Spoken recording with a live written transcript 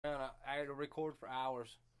it'll record for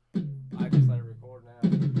hours. I just let it record now.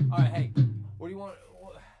 All right, hey, what do you want?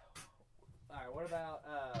 All right, what about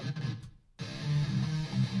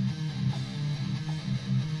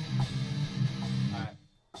all right,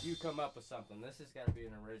 you come up with something. This has got to be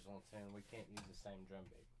an original tune. We can't use the same drum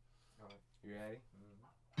beat. All right, you ready?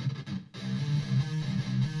 Mm-hmm.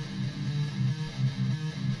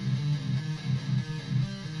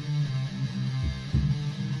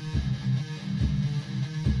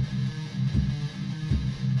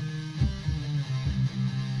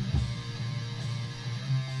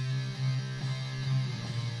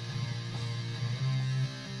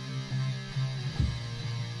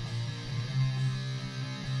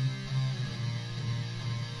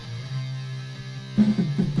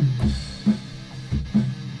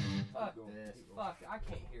 Fuck this. Fuck, I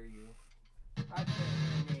can't hear you. I can't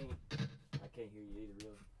hear me. I can't hear you either,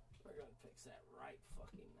 really. We're gonna fix that right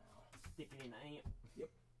fucking now. Stick it in the amp. Yep.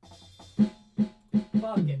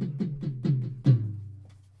 Fuck it.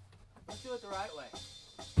 Let's do it the right way.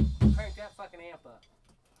 Crank that fucking amp up.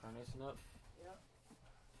 Turn this one up. Yep.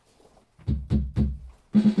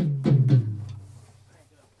 Crank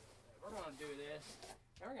it up. We're gonna do this.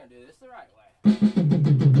 And we're gonna do this the right way.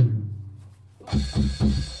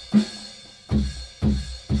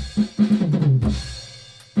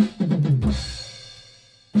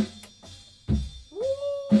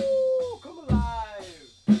 Woo! Come alive!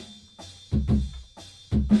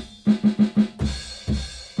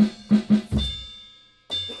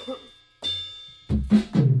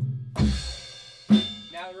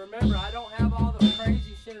 Now remember, I don't have all the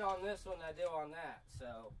crazy shit on this one I do on that,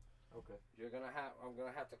 so Okay. I'm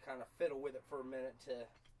gonna have to kind of fiddle with it for a minute to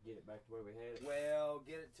Get it back to where we had it. well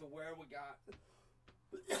get it to where we got.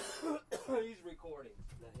 He's recording.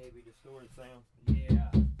 The heavy distorted sound. Yeah.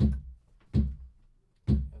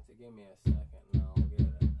 You have to give me a second and I'll get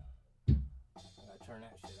it. I gotta turn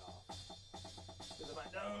that shit off. Because if I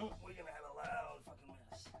don't, we're gonna have a loud fucking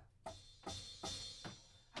mess.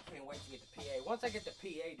 I can't wait to get the PA. Once I get the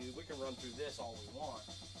PA, dude, we can run through this all we want.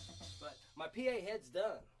 But my PA head's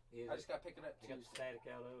done. I just gotta pick it up They got the static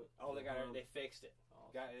out of it. Oh, they fixed it.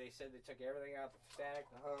 Awesome. They said they took everything out, the static,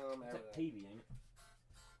 the hum, It's like everything. PV, ain't it?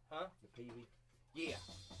 Huh? The PV. Yeah.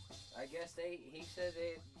 I guess he said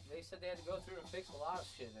they said they had to go through and fix a lot of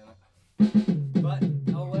shit in it. But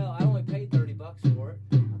oh well, I only paid $30 for it.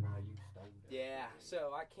 I know you stole it. Yeah,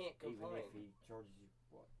 so I can't Even complain. if he charges you,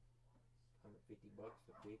 what, $150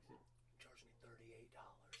 to fix it? Charge me $38.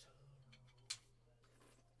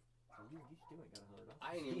 Oh, you still ain't got $100.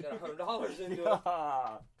 I ain't even got $100 into it.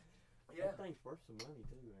 Yeah. That thing's worth some money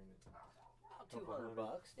too, ain't it? About $200.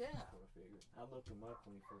 Yeah. That's what I figured. I looked them up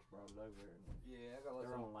when he first brought it over, and Yeah, I gotta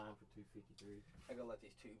they're let online for $253. I gotta let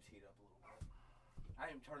these tubes heat up a little bit.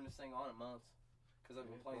 I haven't turned this thing on in months because I've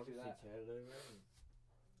been playing through that. Had it over there.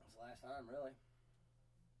 That's the last time, really.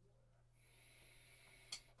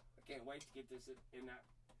 I can't wait to get this in that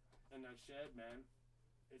shed, man.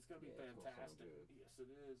 It's gonna be Yeah, it's gonna sound fantastic. good. Yes, it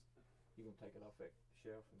is. You gonna take it off that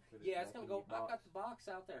shelf and put it Yeah, back it's gonna in go. your I've got box? the box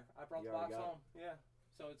out there. I brought You the box already got home. Yeah,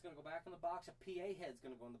 so it's gonna go back in the box. A PA head's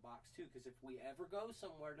gonna go in the box too, because if we ever go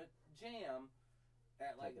somewhere to jam,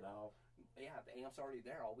 at like Take it off. yeah, the amp's already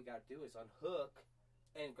there. All we gotta do is unhook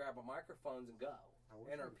and grab our microphones and go. I wish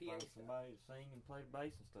And we our could find PA stuff. somebody to sing and play the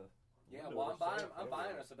bass and stuff. Yeah, We'll do well, it I'm buying. ourselves I'm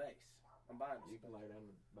buying everywhere. us a bass. I'm buying us. You a can bass. lay down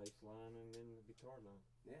the bass line and then the guitar line.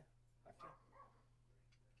 I can.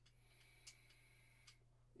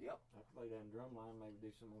 Yep. I could lay down the drum line, maybe do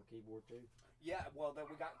some on keyboard too. Yeah. Well, then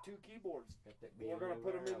we got 2 keyboards. Got that We're gonna over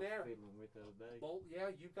put 'em in I was there. Fiddling with the other day. Well, yeah,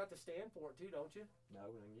 you've got the stand for it too, don't you? No,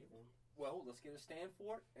 we didn't get one. Well, let's get a stand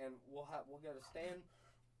for it, and we'll get a stand.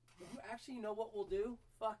 Actually, you know what we'll do?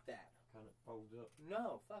 Fuck that. Kind of folds up.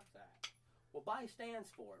 No, fuck that. We'll buy stands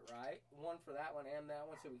for it, right? One for that one and that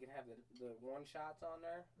one, so we can have the one shots on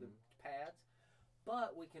there, the pads.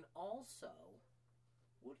 But we can also,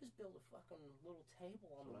 we'll just build a fucking little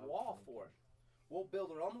table on the wall for it. We'll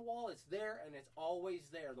build it on the wall. It's there, and it's always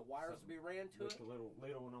there. The wires will be ran to With it. the little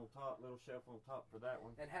one on top, little shelf on top for that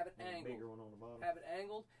one. And have it And a angled. bigger one on the bottom. Have it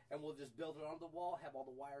angled, and we'll just build it on the wall, have all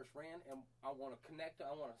the wires ran, and I want to connect,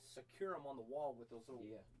 I want to secure them on the wall with those little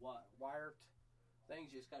wire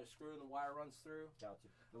things. You just got to screw and the wire runs through. Gotcha.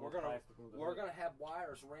 The We're little gonna plastic ones, we're gonna have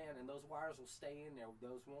wires ran, and those wires will stay in there.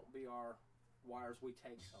 Those won't be our wires we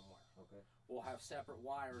take somewhere. Okay. We'll have separate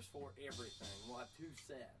wires for everything. We'll have 2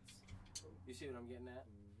 sets. You see what I'm getting at?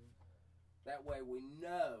 That way we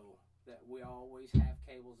know that we always have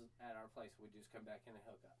cables at our place. We just come back in and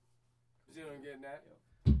hook up. You see what I'm getting at?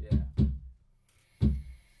 Yeah.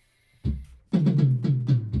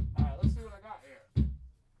 Alright, let's see what I got here.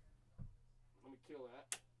 Let me kill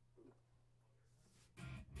that.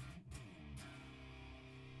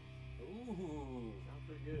 Ooh. Sounds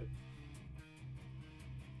pretty good.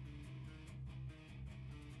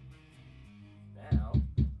 Now,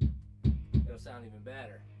 it'll sound even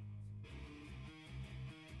better.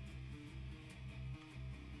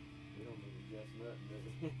 We don't need to adjust nothing, does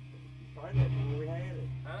it? You probably left it where we had it.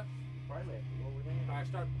 Huh? You probably left it where we had it. Alright,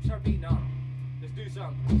 start beating on them. Let's do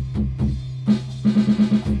something.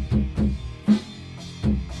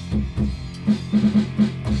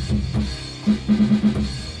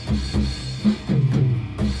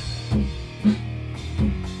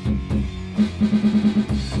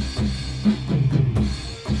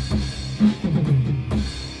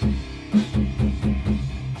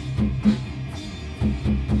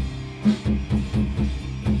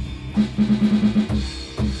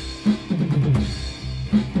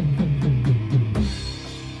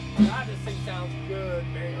 God, this thing sounds good,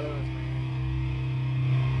 man.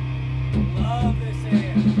 Love this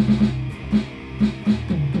amp.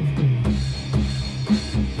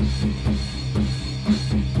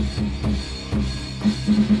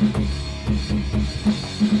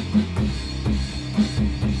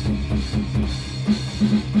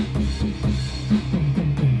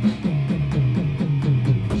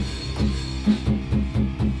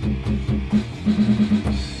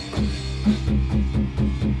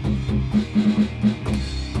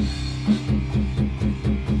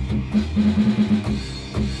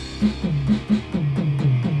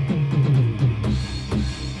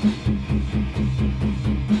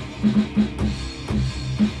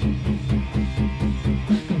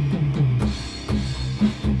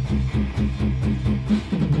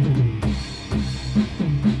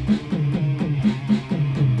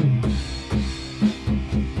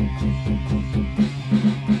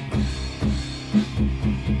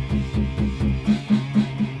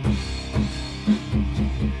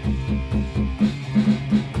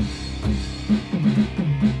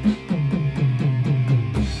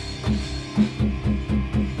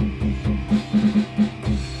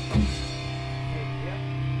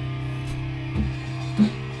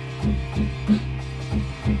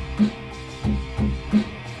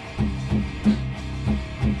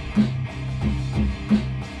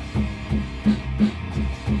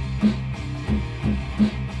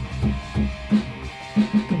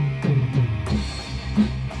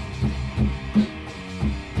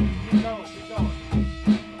 Keep going, keep going.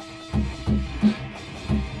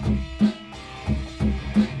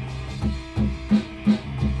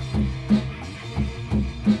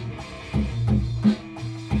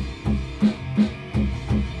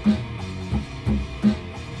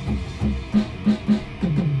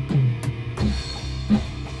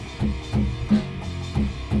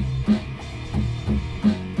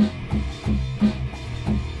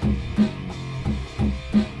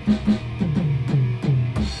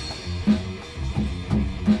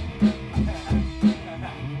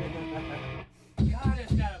 God,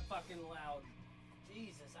 it's got a fucking loud.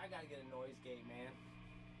 Jesus, I gotta get a noise gate, man.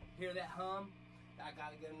 Hear that hum? I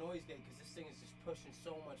gotta get a noise gate because this thing is just pushing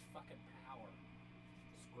so much fucking power.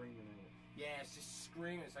 Screaming in it. Yeah, it's just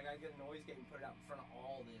screaming, so I gotta get a noise gate and put it out in front of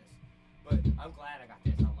all this. But I'm glad I got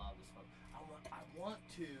this. I love this fuck. I want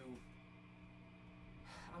to.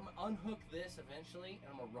 I'm gonna unhook this eventually,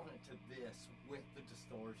 and I'm gonna run it to this with the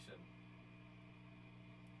distortion.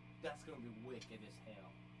 That's gonna be wicked as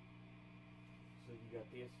hell. So you got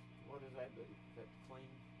this. What does that do? Is that clean?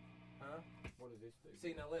 Huh? What does this do?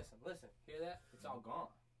 See, now listen. Hear that? It's all gone.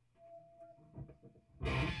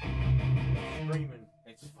 Screaming.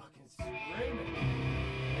 It's fucking screaming.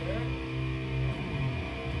 Hear it?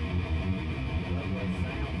 I love what it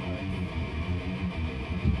sounds like.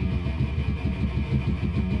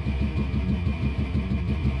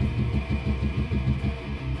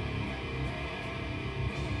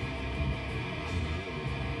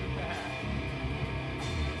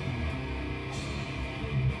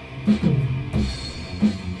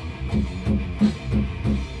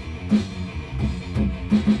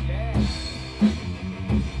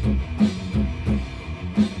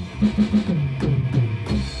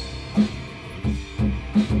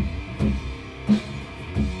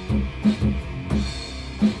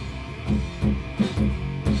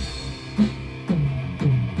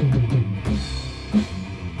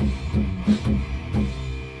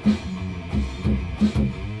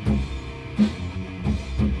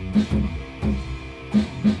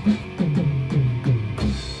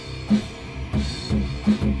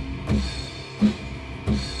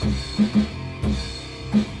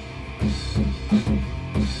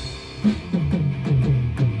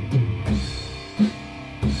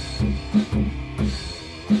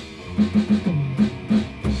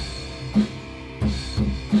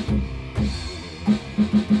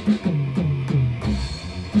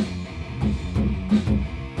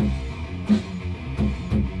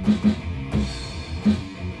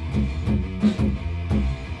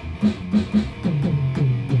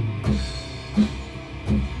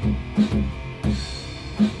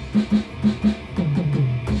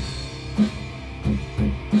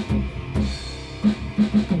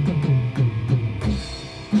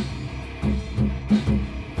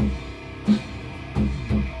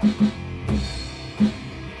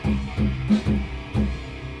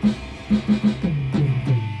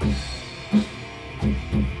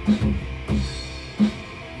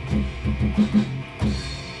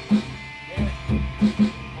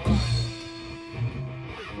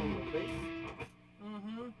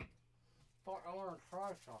 I want to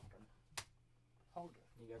try something. Hold it.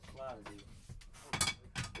 You got slider, dude.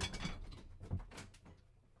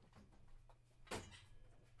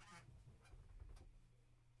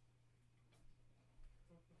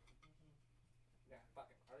 Yeah, fuck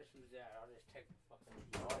it. I'll just use that. I'll just take the fucking.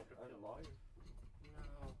 That's a lawyer.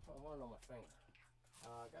 No, I want it on my finger.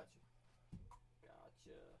 Gotcha.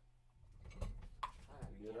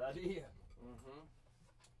 Good idea. Mm-hmm.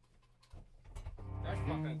 That's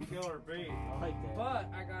fucking killer beef. I like that. But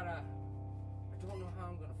I don't know how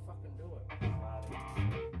I'm gonna fucking do it.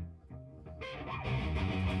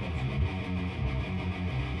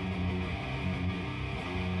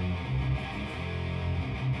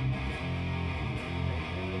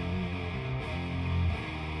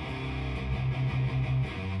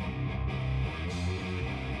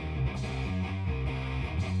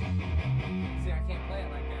 See, I can't play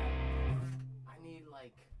it like that.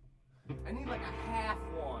 I need like a half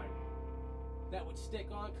one that would stick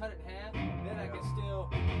on, cut it in half, then I can still.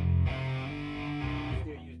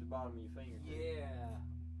 Still use the bottom of your finger. Yeah.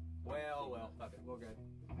 Well, fuck it, we're good.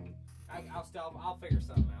 I'll figure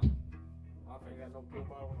something out. I'll figure out. No pull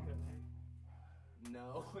bar one cut.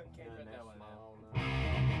 No, I can't cut that one out.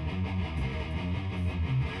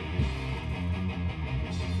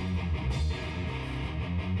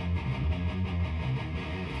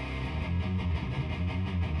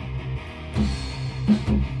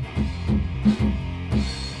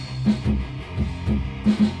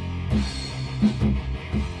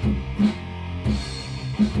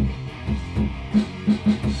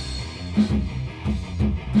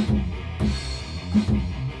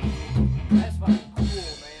 That's fucking cool,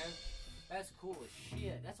 man. That's cool as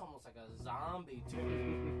shit. That's almost like a zombie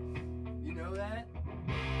tune. You know that?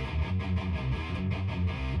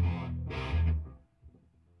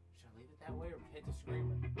 Should I leave it that way or hit the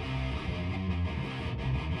screamer?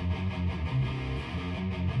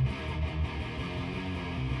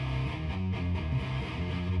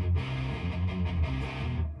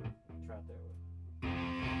 Try it that way.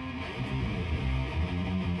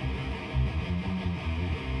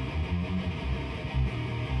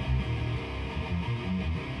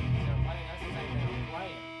 That's the same thing I'm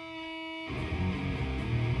playing.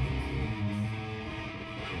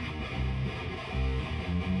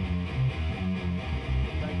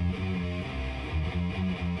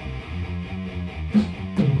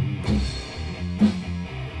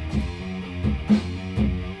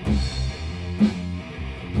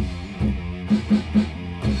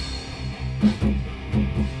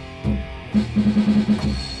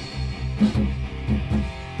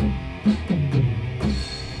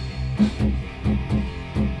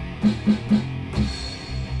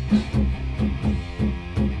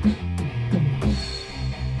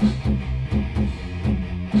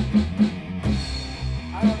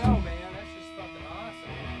 I don't know, man. That's just fucking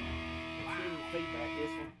awesome. Let's give you feedback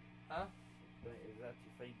this one. Huh? Is that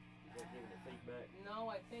your feed? Is that giving it feedback? No,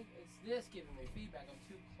 I think it's this giving me feedback. I'm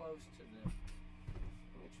too close to the.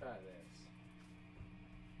 Let me try this.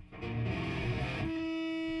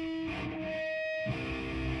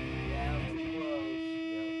 Yeah, I'm too close.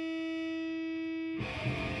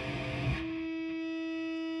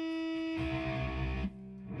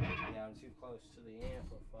 Yeah, I'm too close to the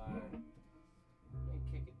amplifier. Let me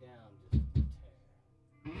kick it down just a tear.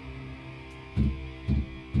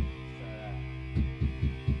 Let's try that.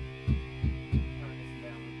 Turn this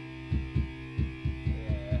down.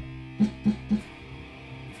 Yeah.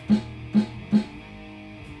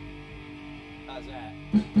 How's that?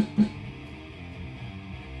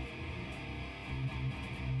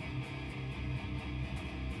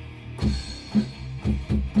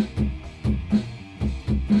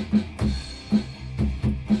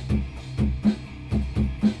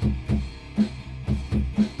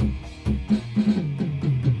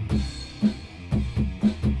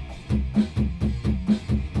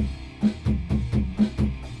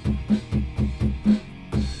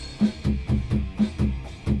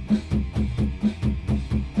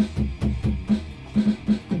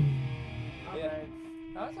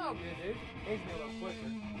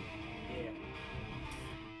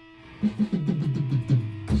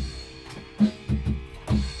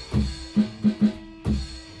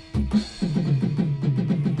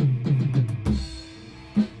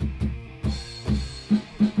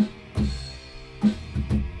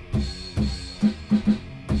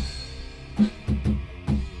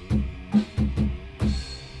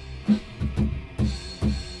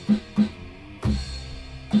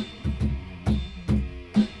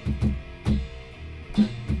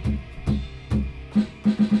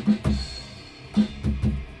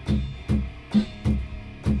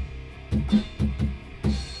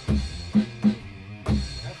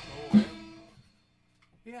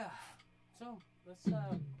 Yeah. So let's try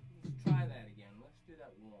that again. Let's do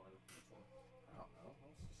that one. I don't know.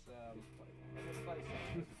 Let's play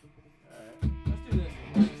something. All right. Let's do this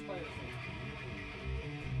one. Let's play this one.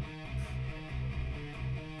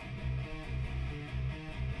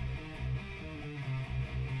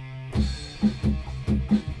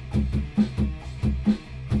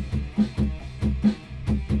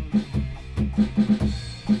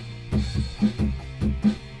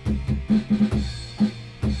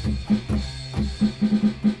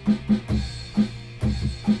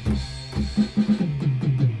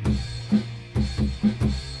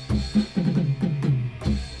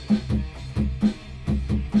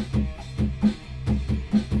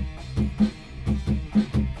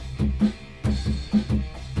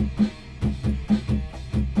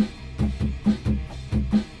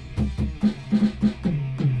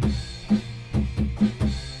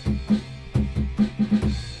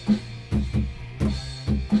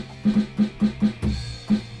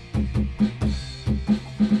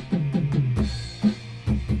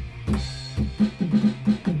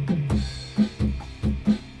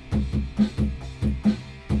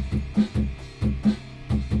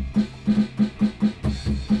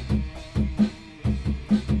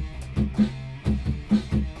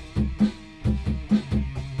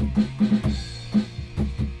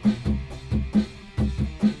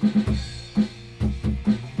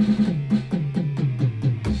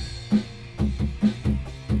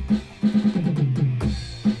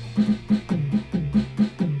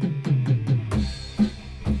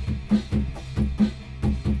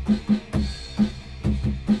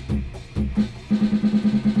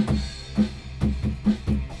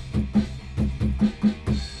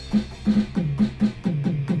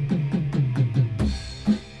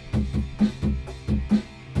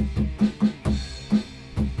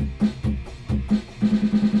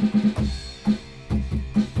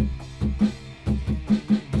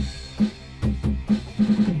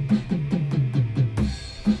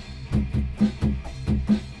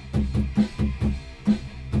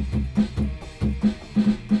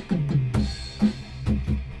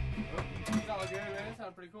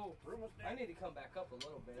 I need to come back up a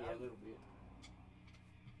little bit. Yeah, a little bit.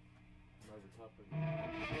 Over top of it.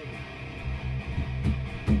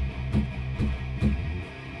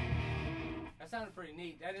 That sounded pretty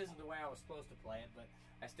neat. That isn't the way I was supposed to play it, but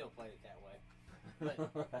I still played it that way. But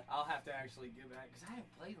I'll have to actually get back, because I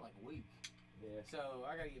haven't played in like a week. Yeah. So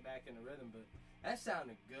I got to get back in the rhythm, but that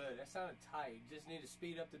sounded good. That sounded tight. Just need to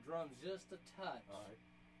speed up the drums just a touch. All right.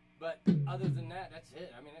 But other than that, that's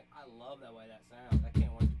it. I mean, I love that way that sounds. I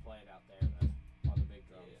can't wait to play it out there on the big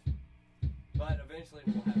drums. Yeah. But eventually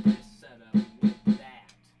we'll have this set up with that.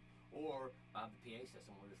 Or the PA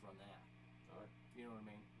system, we'll just run that. All right. You know what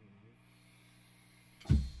I mean?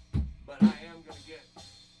 Mm-hmm. But I am going to get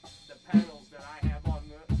the pedals that I have on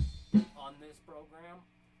this program.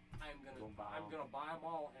 I'm gonna buy them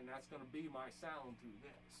all, and that's gonna be my sound through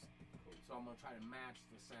this. Cool. So I'm gonna try to match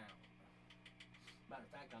the sound. Matter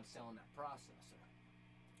of fact, I'm selling that processor.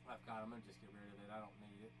 I've got them. I'm just get rid of it. I don't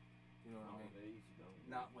need it. You know what I mean? These you don't.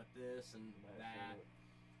 Not with this and that.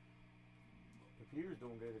 Computer's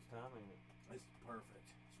doing good this time, ain't it? It's perfect.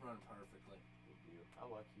 It's running perfectly. Good deal. I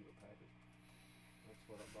like Hewlett Packard. That's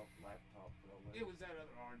what I bought the laptop for. It was that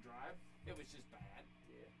other hard drive. It was just bad.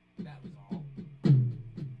 Yeah. That was all.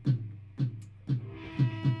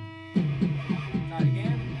 Try it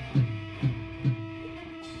again.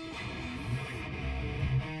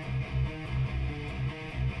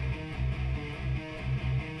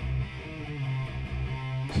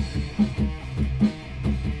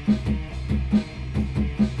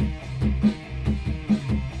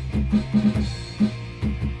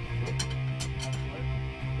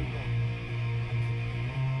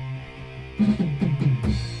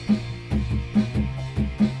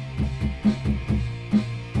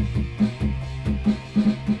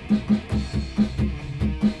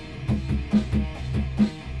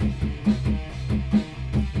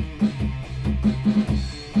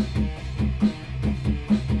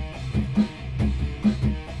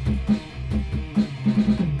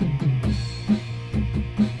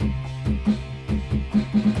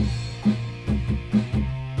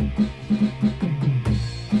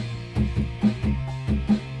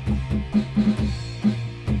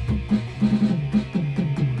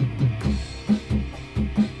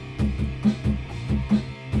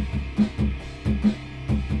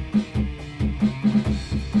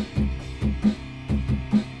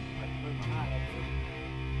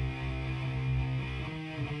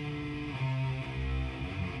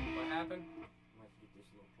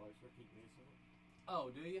 Oh,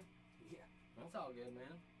 do you? Yeah. That's all good,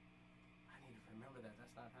 man. I need to remember that.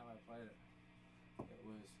 That's not how I played it. It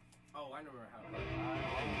was. Oh, I remember how I played it. I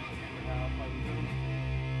always remember how I played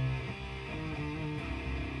it.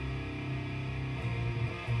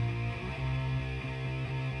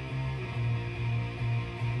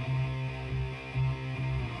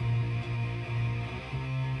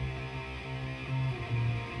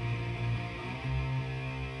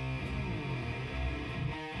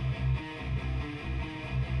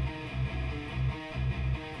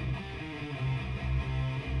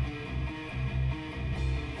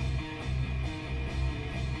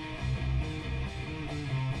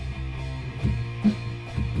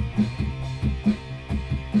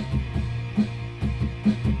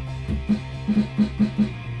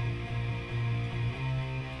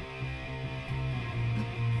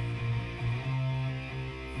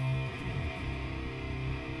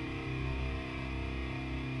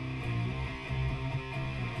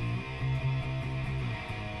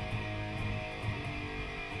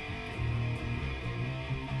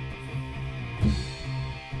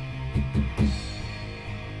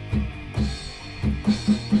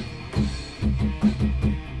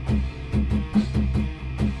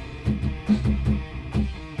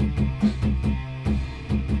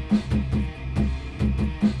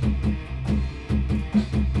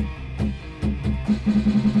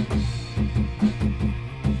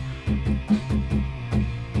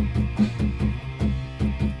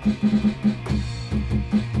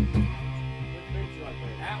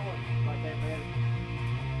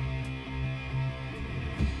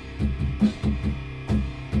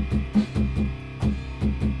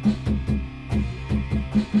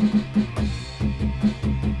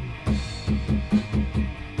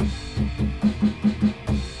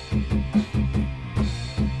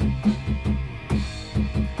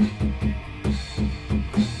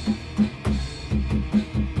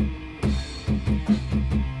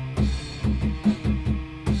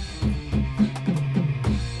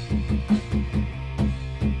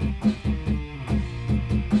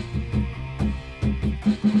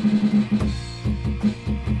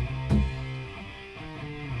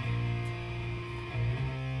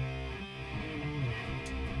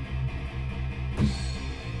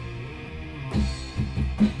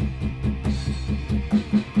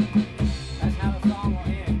 That's how the song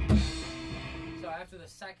will end. So after the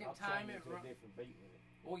second I'll time change it it to a different beat with it.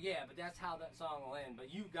 well, yeah, but that's how that song will end.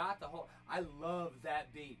 But you got the whole. I love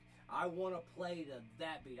that beat. I want to play to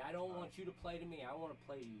that beat. I don't want you to play to me. I want to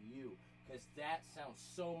play to you because that sounds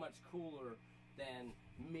so much cooler than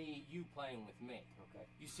you playing with me. Okay.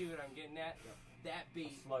 You see what I'm getting at? Yep. That I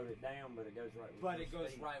beat, slowed it down, but it goes right with but your it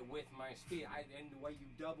goes speed. right with my speed. And the way you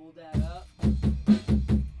double that up,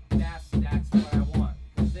 that's what I want.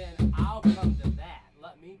 Because then I'll come to that.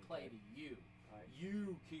 Let me play to you. Right.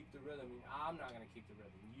 You keep the rhythm. I'm not going to keep the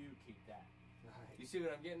rhythm. You keep that. Right. You see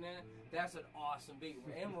what I'm getting at? That's an awesome beat.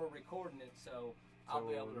 And we're recording it, so I'll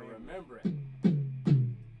be we'll able to remember remember it.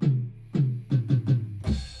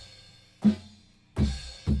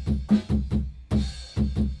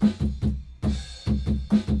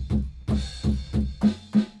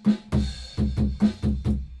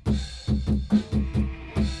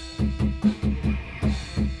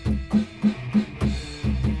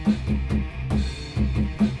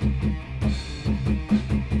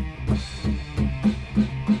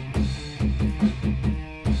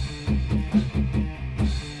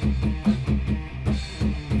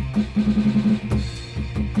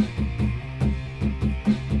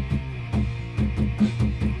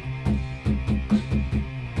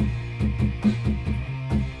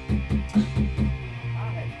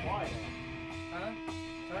 Huh?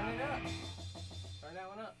 Turn it up. Turn that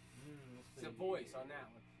one up. It's the voice on that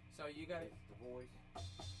one. So you got to, The voice.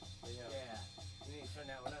 yeah, you need to turn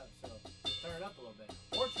that one up. So turn it up a little bit.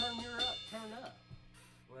 Or turn your up. Turn up.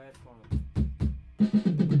 Well, that's one of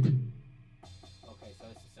Okay, so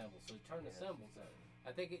it's the cymbal. So turn the cymbals up.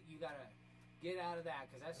 I think you got to get out of that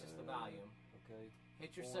because that's just the volume. Okay.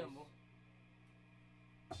 Hit your Voice. cymbal.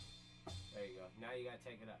 There you go. Now you got to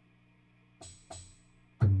take it up.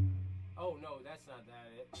 Oh, no, that's not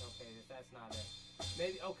that it. Okay, that's not it.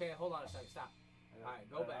 Maybe, okay, hold on a second. Stop. All right,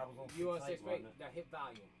 go back. You on 6th grade. Now hit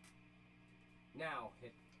volume. Now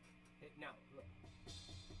hit now. Look.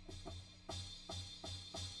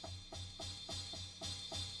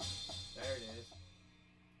 There it is.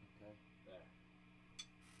 Okay. There.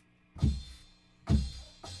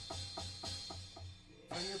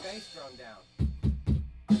 Turn your bass drum down.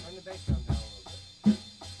 Turn the bass drum down a little bit.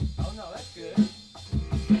 Oh no, that's good.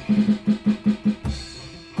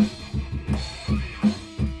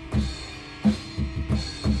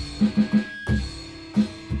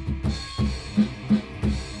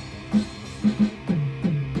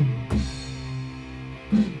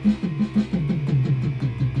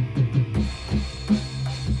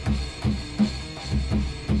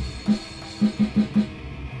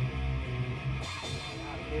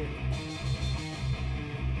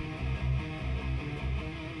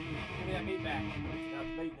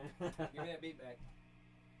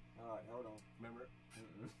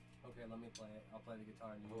 play it. I'll play the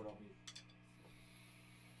guitar and you Hold will on. beat.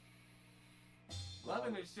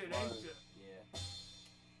 Loving this shit, ain't you? Yeah.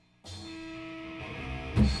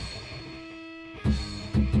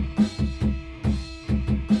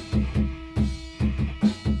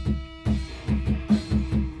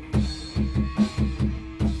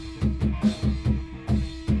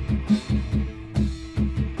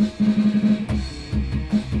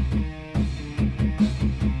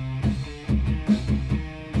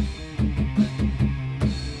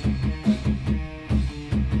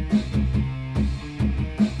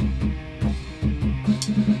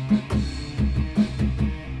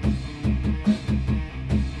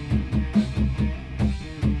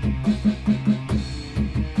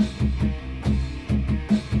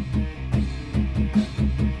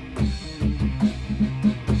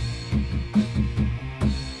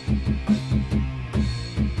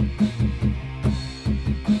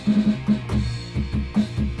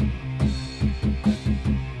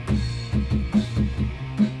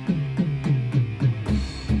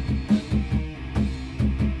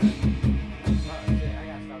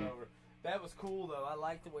 That was cool though. I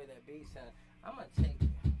like the way that beat sounded. I'm gonna take.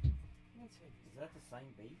 Is that the same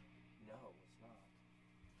beat? No, it's not.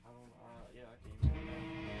 I don't. Yeah, I can't remember.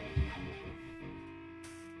 Yeah, that's it.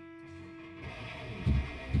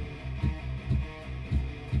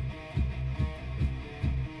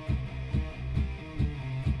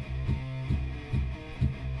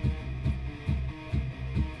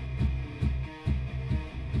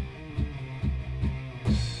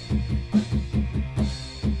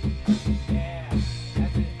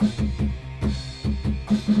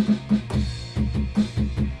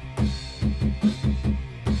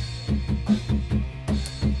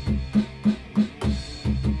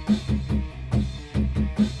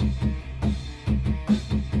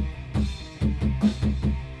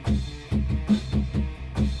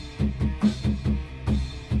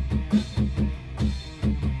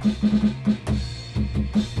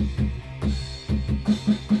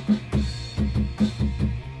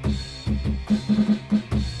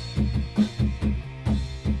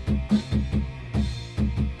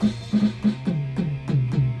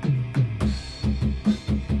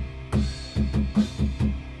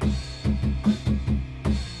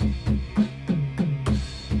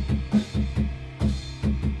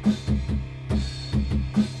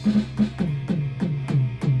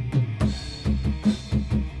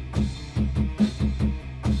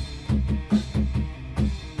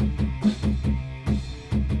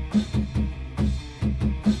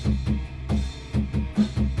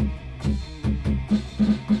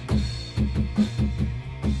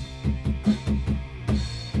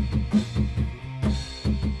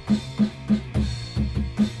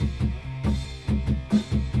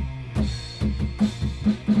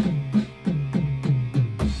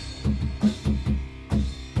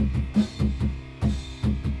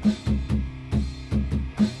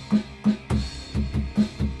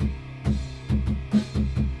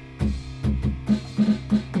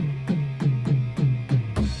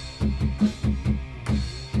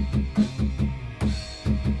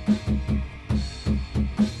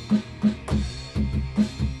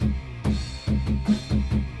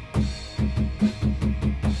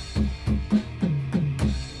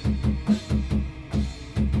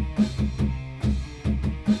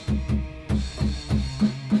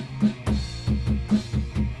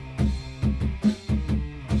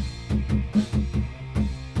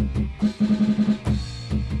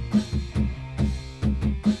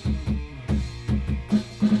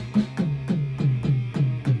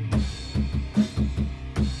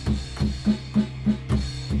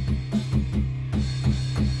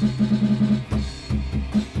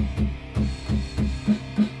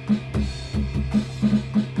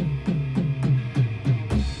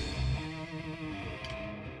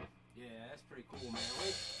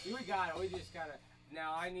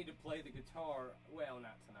 Now I need to play the guitar. Well,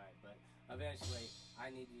 not tonight, but eventually I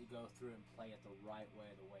need to go through and play it the right way,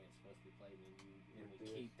 the way it's supposed to be played, and we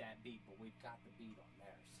keep that beat. But we've got the beat on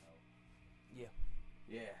there, so yeah.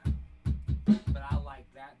 But I like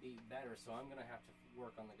that beat better, so I'm gonna have to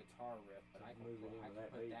work on the guitar riff. But I can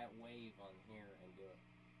put that wave on here and do it.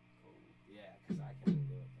 Yeah, because I can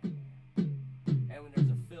do it that way. And when there's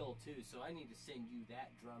a fill too, so I need to send you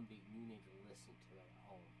that drum beat, and you need to listen to it at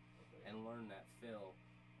home and learn that fill,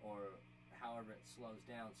 or however it slows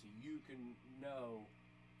down, so you can know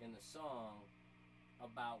in the song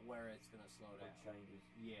about where it's going to slow down. What changes.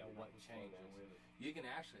 Yeah, what changes. You can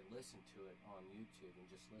actually listen to it on YouTube and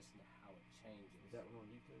just listen to how it changes. Is that one on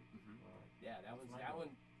YouTube? Mm-hmm. All right. Yeah, that one,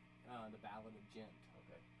 The Ballad of Gent.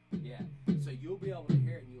 Okay. Yeah, so you'll be able to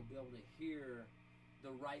hear it, and you'll be able to hear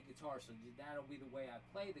the right guitar, so that'll be the way I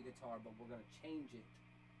play the guitar, but we're going to change it.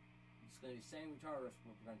 It's going to be the same guitar riff,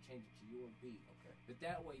 but we're going to change it to your beat. Okay. But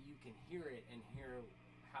that way you can hear it and hear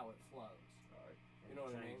how it flows. All right. You know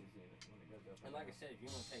what I mean? Changes in it when it goes up And like I down. said, if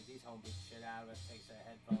you want to take these home, beat the shit out of it, take the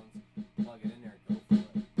headphones, plug it in there, and go for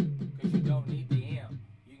it. Because you don't need the amp.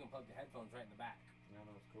 You can plug the headphones right in the back. Yeah,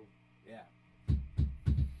 no, it's cool. Yeah.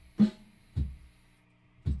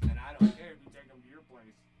 And I don't care if you take them to your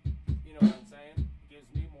place. You know what I'm saying? It gives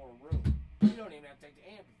me more room. You don't even have to take the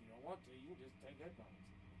amp if you don't want to. You can just take headphones.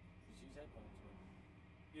 Just use headphones with it.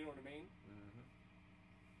 You know what I mean? Mm-hmm.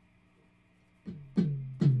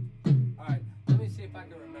 Alright, let me see if I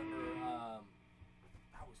can remember.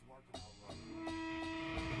 I was working on one.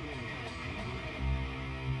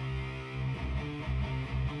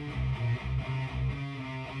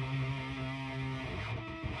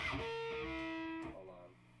 Hold on.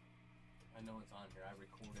 I know it's on here. I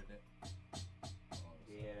recorded it.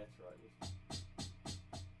 Yeah, that's right.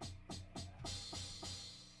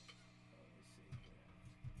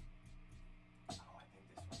 Oh, I think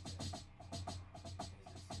this one's it. Is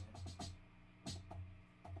this it?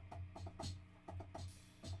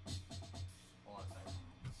 Hold on a second.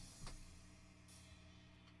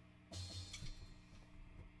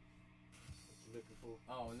 What you looking for?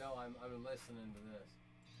 Oh no, I'm listening to this.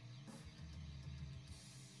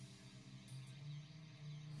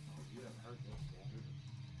 Oh, you haven't heard this yet.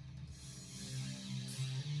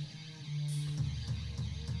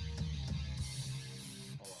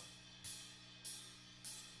 Hold on.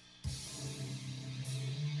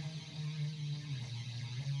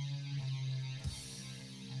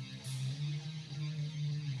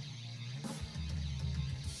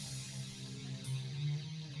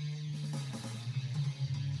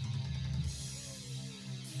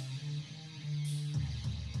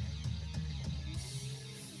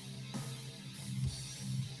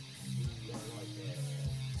 Yeah, I like that.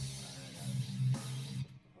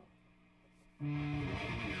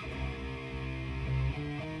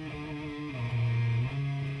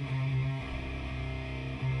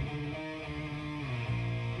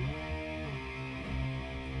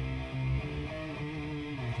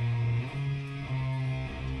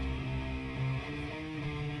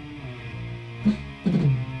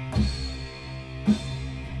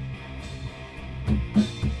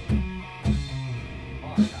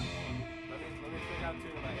 Hold on, stop. Let me figure out two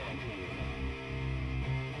in my head.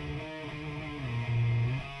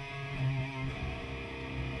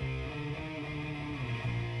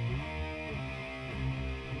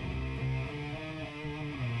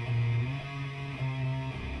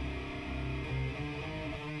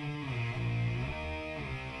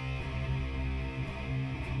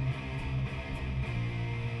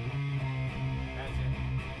 That's it.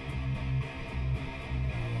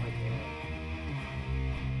 I like that.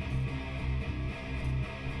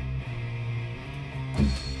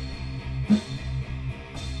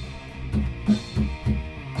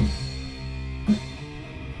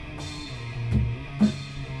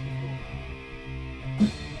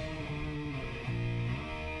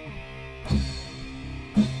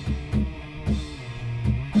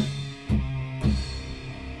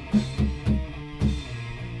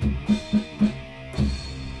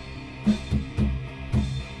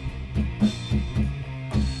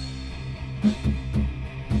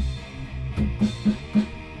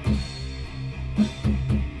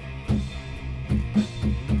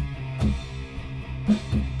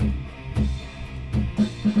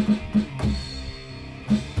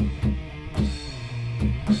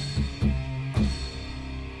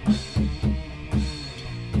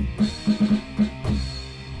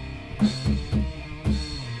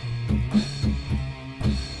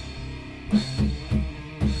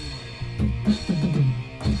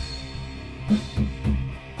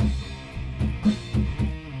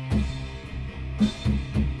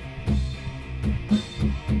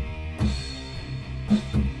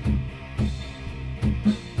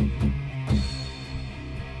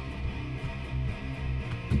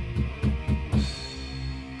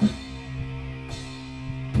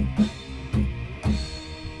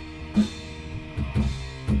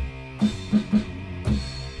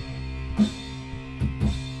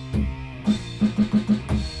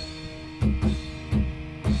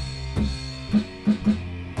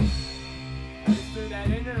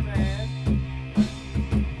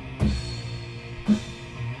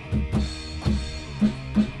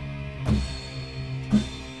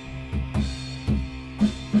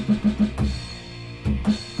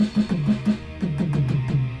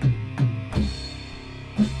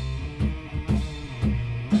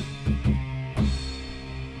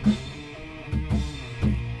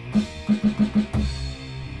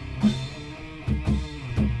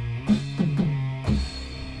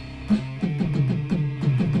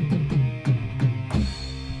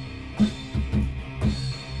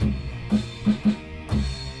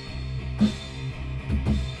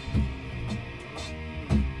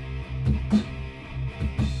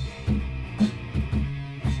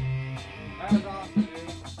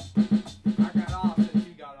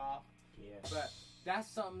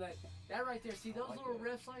 right there. See those like little that.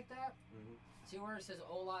 riffs like that? Mhm. See where it says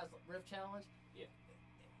Ola's Riff Challenge? Yeah.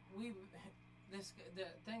 The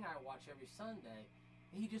thing I watch every Sunday,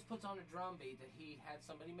 he just puts on a drum beat that he had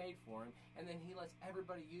somebody made for him, and then he lets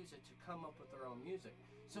everybody use it to come up with their own music.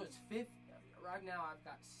 So it's 50. Right now I've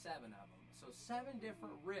got 7 of them. So 7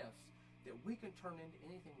 different riffs that we can turn into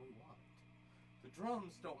anything we want. The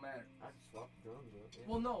drums don't matter. I can swap the drums up. Yeah.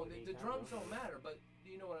 Well, no, Any the kind of drums drum. don't matter, but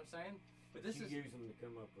you know what I'm saying? But this you is, use them to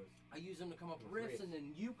come up with. I use them to come up with With riffs, riffs. and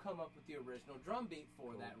then you come up with the original drum beat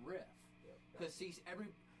for Cool. that riff. Yep. Because see,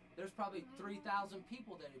 there's probably 3,000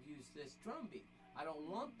 people that have used this drum beat. I don't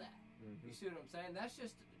want that. Mhm. You see what I'm saying? That's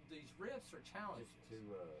just, these riffs are challenges.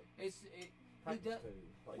 Just to He practice does, to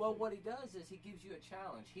play well, to. what he does is he gives you a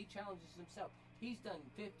challenge. He challenges himself. He's done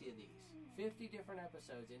 50 of these, 50 different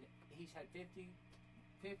episodes, and he's had 50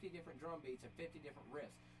 different drum beats and 50 different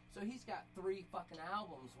riffs. So he's got 3 fucking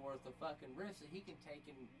albums worth of fucking riffs that he can take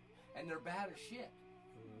and they're bad as shit.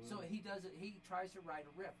 Mhm. So he does it. He tries to write a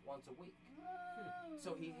riff once a week.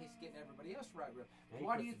 So he's getting everybody else to write riff. And he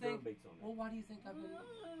Why do puts you the drum think? beats on there. Well, why do you think I've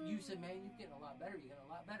been? You said, man, you're getting a lot better. You're getting a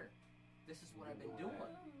lot better. This is what I've been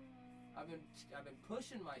doing. I've been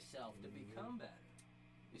pushing myself to become better.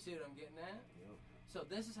 You see what I'm getting at? Yep. So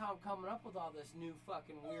this is how I'm coming up with all this new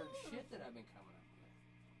fucking weird shit that I've been coming up with.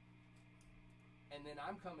 And then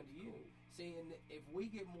I'm coming to you. See, and if we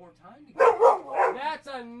get more time together, that's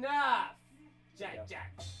enough. Jack, Yep.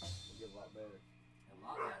 Jack. We'll get a lot better. A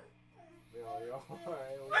lot better. Yeah,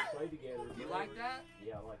 alright, we'll play together. You like that?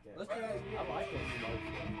 Yeah, I like that. Let's try it. I like that slow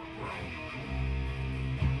stuff.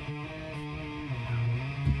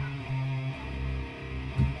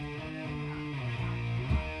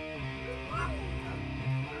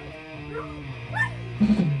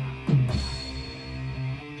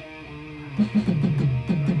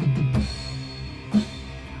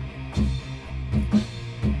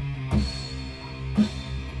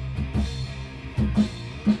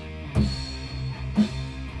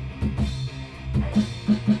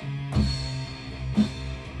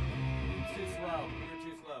 Too slow. You're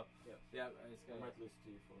too slow. Yep. Yeah, it's I good. might listen to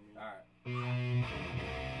you for a minute. Alright.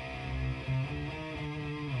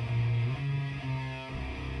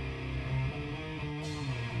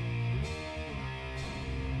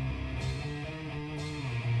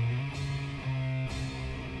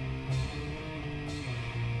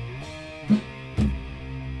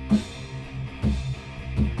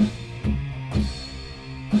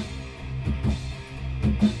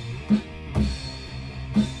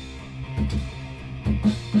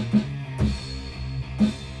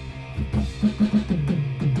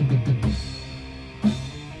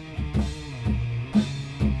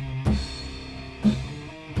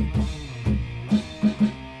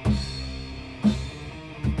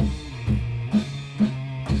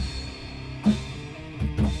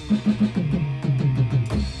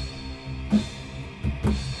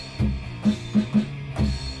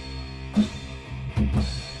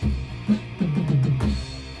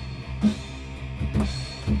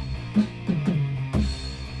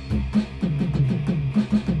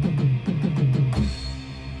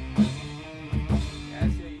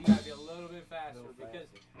 That's it. You gotta be a little bit faster Little because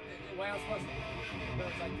faster. the way I'm supposed to it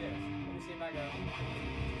goes like this. Let me see if I go.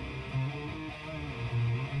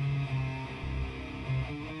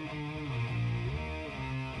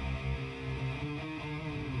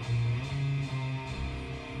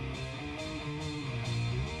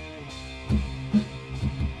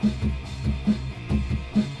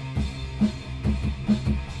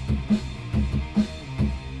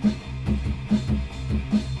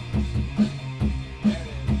 There it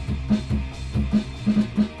is.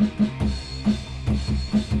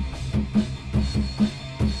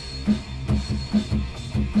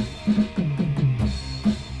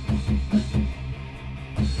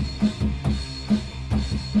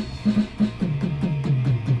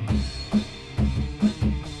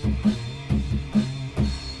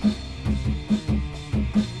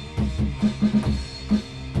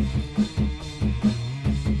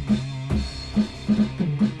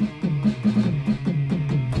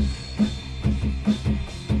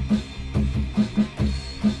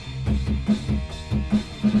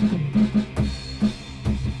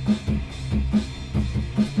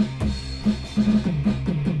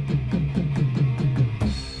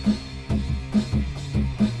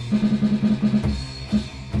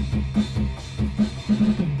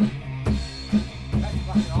 That's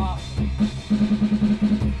fucking awesome.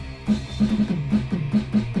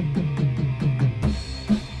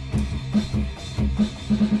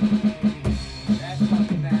 That's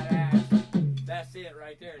fucking badass. That's it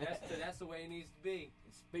right there. That's the way it needs to be.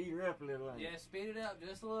 Speed her up a little. Yeah, speed it up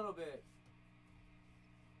just a little bit.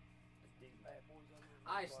 D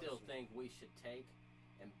I still think we should take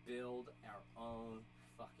and build our own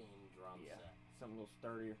fucking drum Yeah. set. Something a little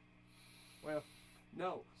sturdier. Well,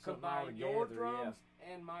 No, something combine your altogether, drums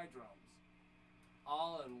and my drums,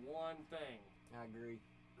 all in one thing. I agree.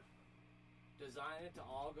 Design it to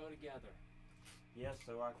all go together. Yes,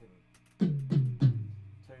 so I can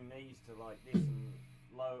tune these to like this and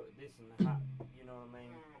low, this and high. You know what I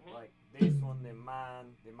mean? Mhm. Like this one, then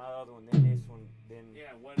mine, then my other one, then this one, then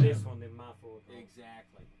Yeah, this whatever. one, then my floor tom.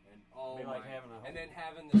 Exactly. And oh Be my, like having a whole, and then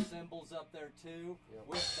having the cymbals up there too. Yep.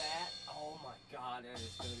 With that, oh my God, that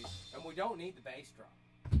is gonna be. And we don't need the bass drum.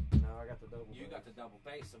 No, I got the double. You bass. got the double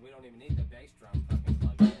bass, so we don't even need the bass drum fucking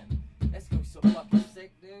plugged in. That's gonna be so fucking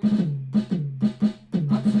sick, dude.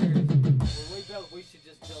 I'm serious. When we build, we should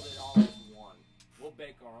just build it all as one. We'll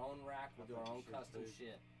bake our own rack. We'll do our own custom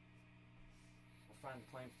shit. I'll find the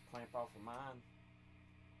clamps to clamp off of mine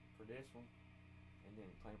for this one, and then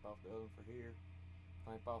clamp off the other one for here.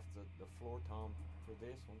 Clamp off the floor tom for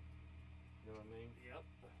this one. You know what I mean? Yep.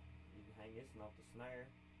 You can hang this one off the snare.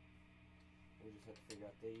 We just have to figure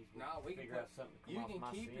out these. No, we can figure out something to come You off can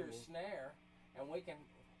my keep your cymbals snare, and we can.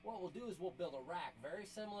 What we'll do is we'll build a rack very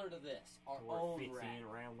similar to this, our to where it own fits rack, in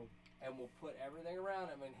around them. and we'll put everything around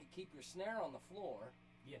it. And keep your snare on the floor.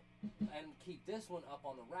 Yeah. And keep this one up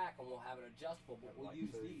on the rack, and we'll have it adjustable. But we'll Like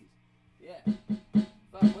use two. these. Yeah.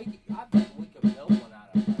 But I bet we could build one out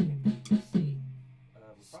of fucking PVC. We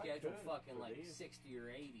probably Schedule could fucking for like these. 60 or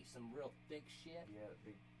 80, some real thick shit. Yeah,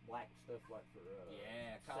 big black stuff like for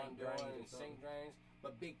Yeah, sink conduit drains or and sink something. drains.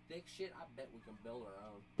 But big thick shit, I bet we can build our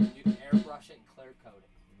own. You can airbrush it and clear coat it.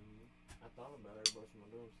 I thought about airbrushing my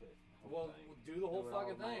drum set. Well, we'll do the whole Do it all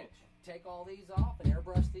fucking thing. match. Take all these off and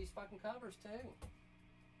airbrush these fucking covers too.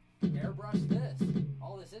 Airbrush this.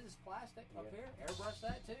 All this is plastic up Yeah. here. Airbrush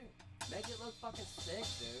that too. Make it look fucking sick,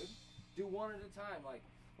 dude. Do one at a time. Like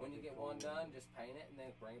when you get one done, just paint it and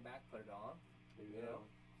then bring it back, put it on. Do You that know, one.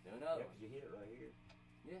 do Yeah, another 'cause you hit it right here.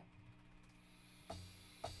 one.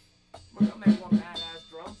 We're gonna make one badass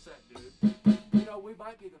drum set, dude. You know, we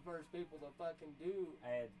might be the first people to fucking do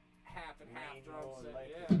Add half and half drum manual and set. lay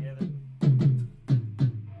it Yeah. together.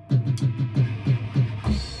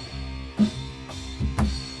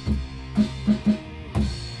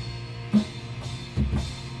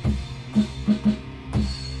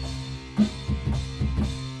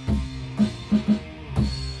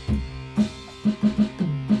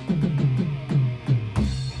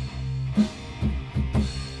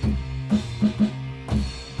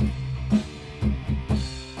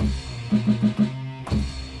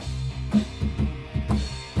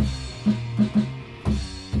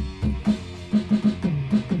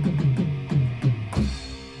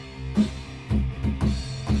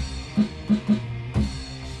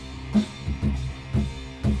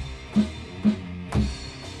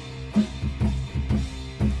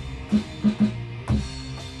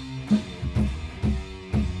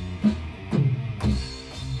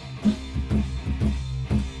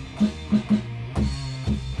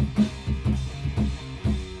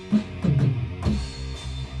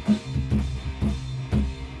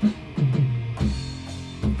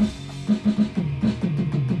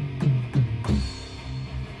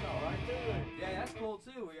 Alright, do it. Yeah, that's cool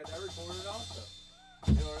too. We got that recorded also.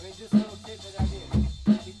 You know what I mean? Just a little tidbit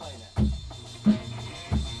idea. Keep playing that.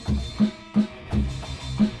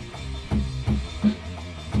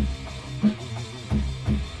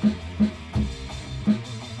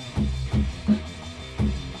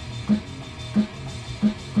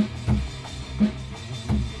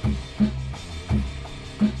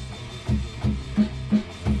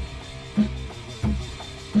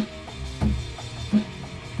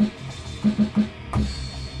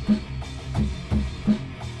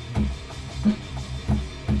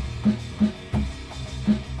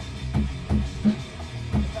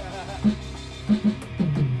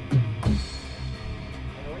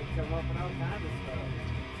 Hey, we can come up with all kinds of stuff.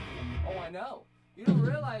 Oh, I know. You don't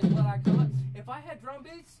realize what I caught. If I had drum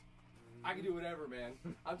beats, I could do whatever, man.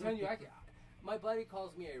 I'm telling you, my buddy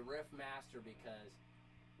calls me a riff master because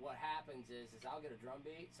what happens is I'll get a drum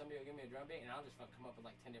beat, somebody will give me a drum beat, and I'll just fucking come up with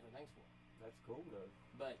like 10 different things for it. That's cool though.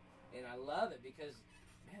 And I love it because,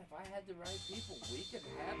 man, if I had the right people, we could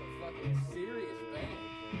have a fucking serious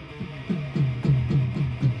band.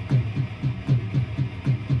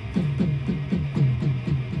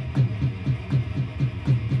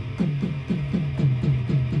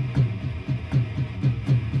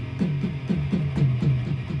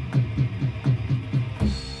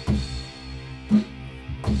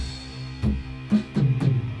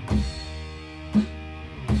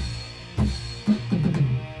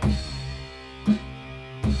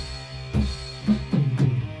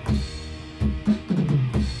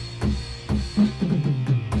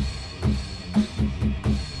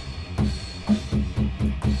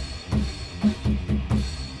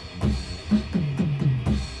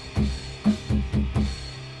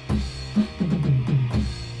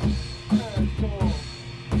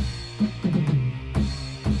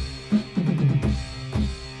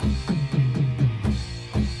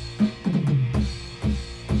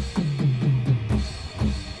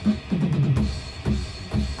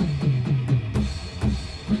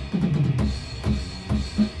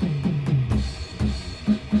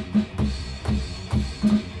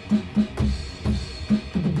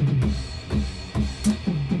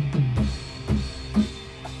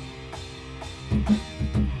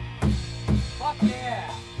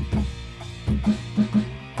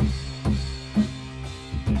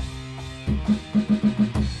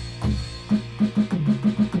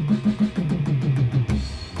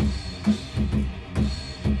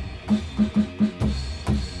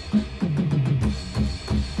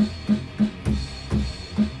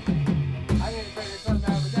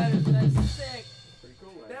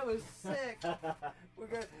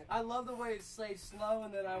 love the way it stays slow,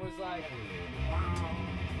 and then I was like,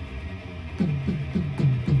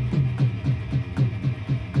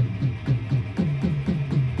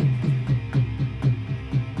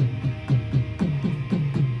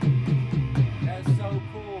 that's so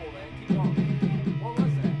cool, man. Keep going. What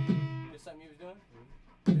was that? Just something you was doing?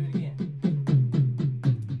 Do it again.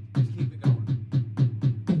 Just keep it going.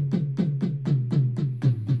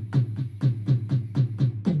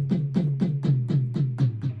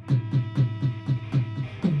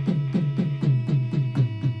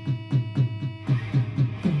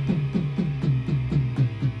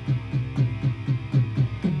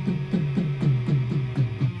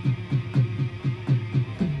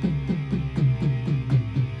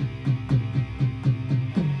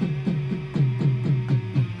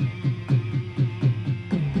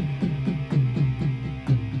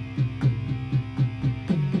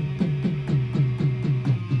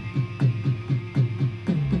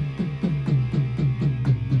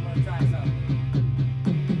 I'm gonna try something.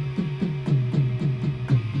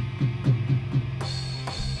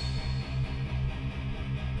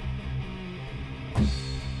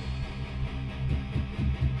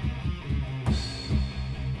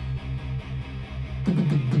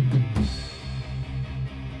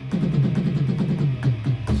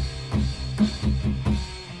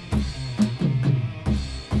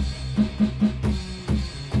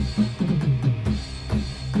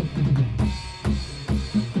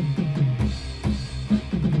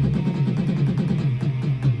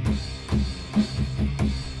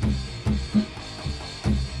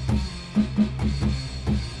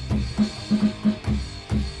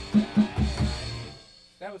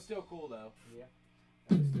 That was still cool though. Yeah.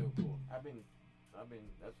 That was still cool.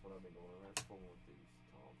 That's what I've been doing. That's fun with these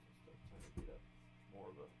toms and stuff, trying to get up more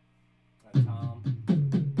of a. Tom.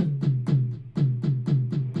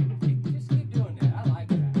 Just keep doing that. I like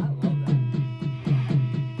that. I love that.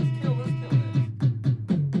 Let's kill this.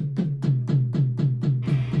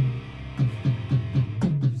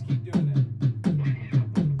 Just keep doing that.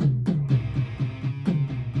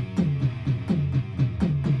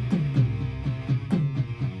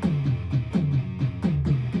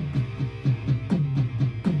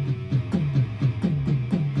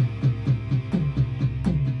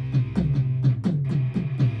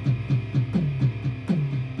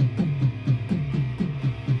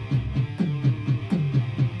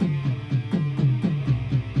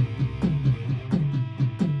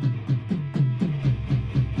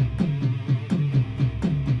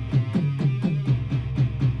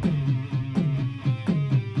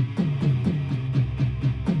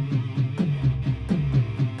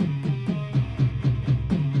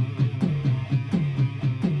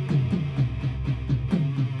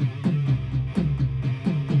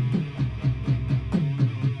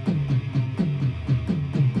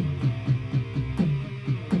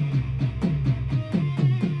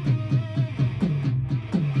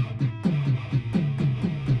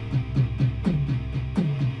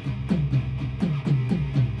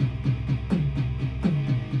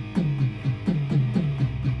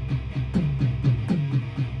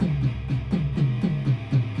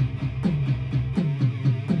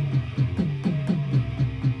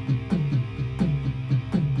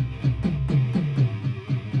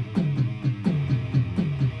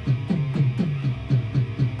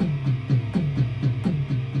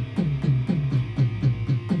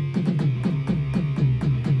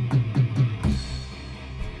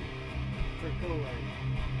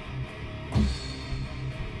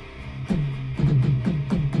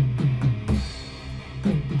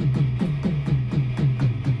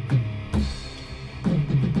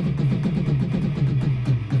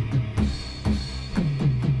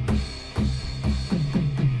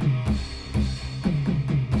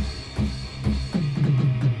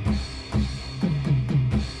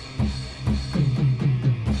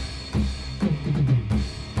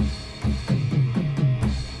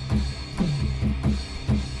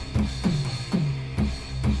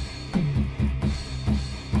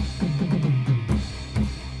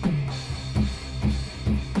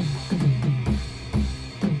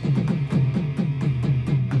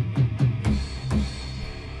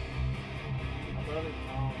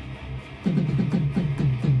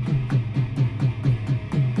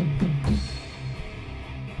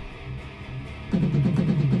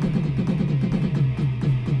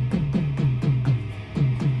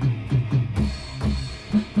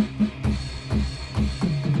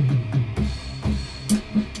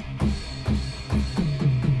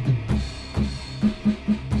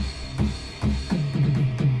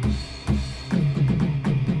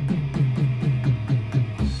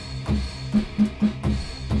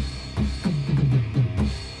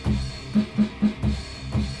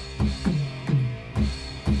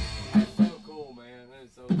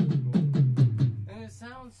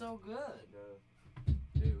 so good. It does.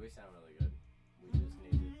 Dude, we sound really good. We just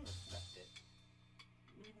need to perfect it.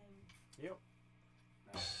 Yep.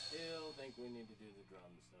 I still think we need to do the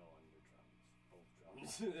drums though on your drums. Both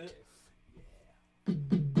drums. Yeah.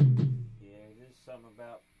 Yeah, there's something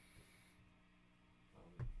about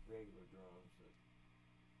regular drums that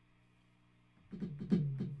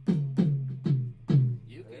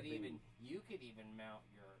you could even mount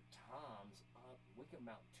your toms up. We could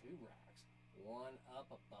mount 2 racks, one up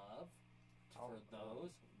above for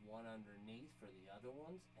those, one underneath for the other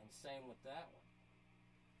ones, and same with that one.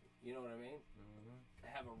 You know what I mean? Mm-hmm.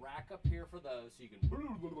 Have a rack up here for those, so you can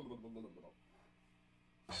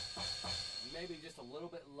maybe just a little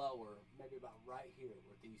bit lower, maybe about right here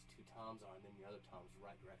where these 2 toms are, and then your other toms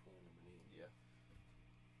right directly underneath. Yeah.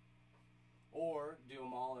 Or do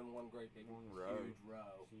them all in one great big One row. huge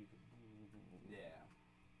row. So you could. Yeah.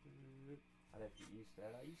 I'd have to use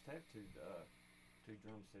that. I used to have two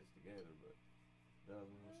drum sets together, but the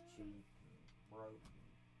other one was cheap and broke.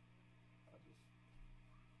 I just.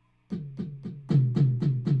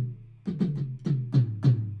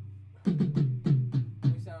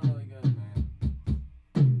 We sound really good, man.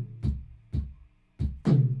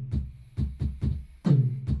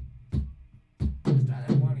 Let's try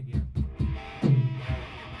that one again.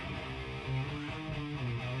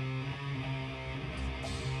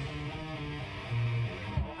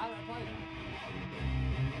 Oh, how did I play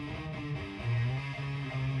that?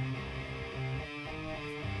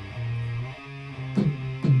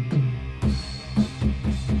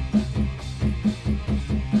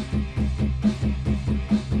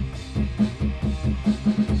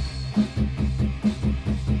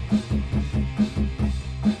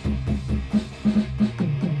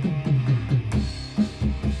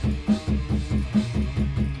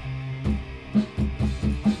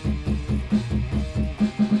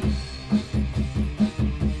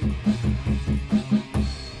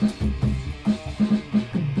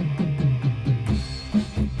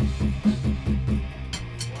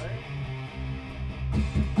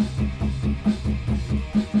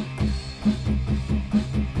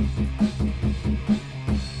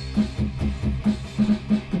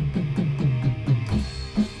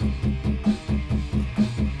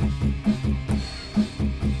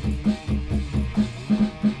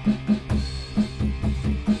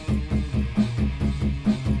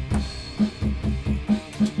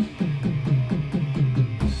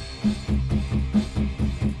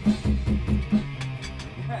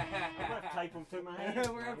 Tape them to my hands.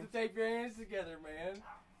 We're gonna have to tape your hands together, man.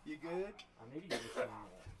 You good? I need to get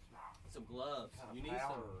Some gloves. kind of You need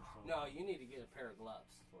powder some. or something. No, you need to get a pair of gloves.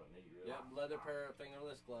 That's what I need, really. Yep, leather pair of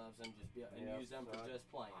fingerless gloves and just Yep, use them for right. just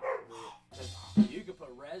playing. 'Cause you could put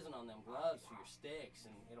resin on them gloves for your sticks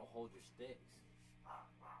and it'll hold your sticks.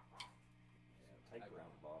 Tape I got-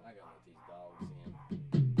 around the bottom. I got with these dogs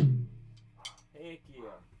in. Heck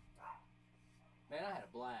yeah. Man, I had a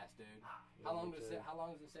blast, dude. How long does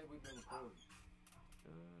it say we've been recording?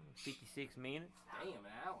 56 minutes. Damn,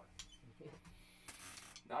 an hour.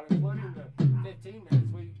 Not including the 15 minutes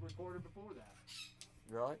we recorded before that.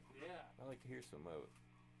 Right? Yeah. I'd like to hear some of it.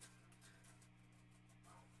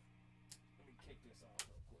 Let me kick this off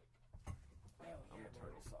real quick. Hell I'm yeah, gonna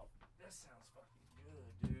turn man. this off. That sounds fucking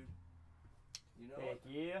good, dude. You know Heck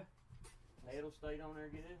what? yeah. It'll stay on there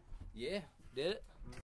again. Yeah, did it?